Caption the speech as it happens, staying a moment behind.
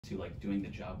to like doing the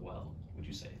job well, would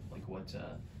you say? Like what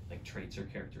like traits or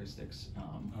characteristics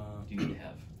do you need to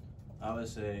have? I would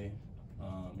say,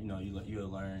 you know, you'll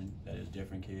learn that it's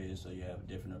different kids, so you have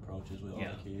different approaches with all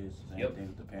Yeah. the kids. Same Yep. thing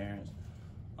with the parents.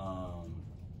 Um,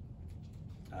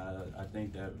 I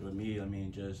think that with me, I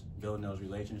mean, just building those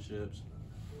relationships,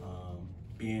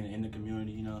 being in the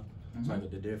community, you know, it's Mhm.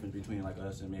 like the difference between like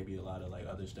us and maybe a lot of like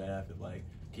other staff. If like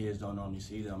kids don't normally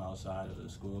see them outside of the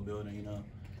school building, you know,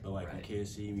 but like when Right. kids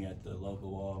see me at the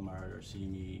local Walmart or see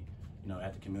me, you know,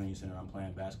 at the community center, I'm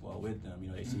playing basketball with them. You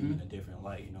know, they see me in a different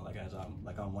light. You know, like as I'm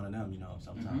one of them. You know,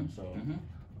 sometimes. So.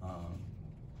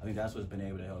 I think that's what's been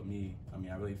able to help me. I mean,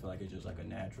 I really feel like it's just like a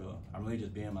natural. I'm really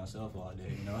just being myself all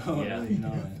day, you know. Yeah. Really, you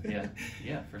know. And, Yeah,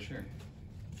 yeah, for sure.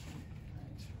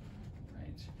 Right,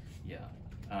 right. Yeah.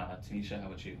 Tanisha, how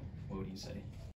about you? What would you say?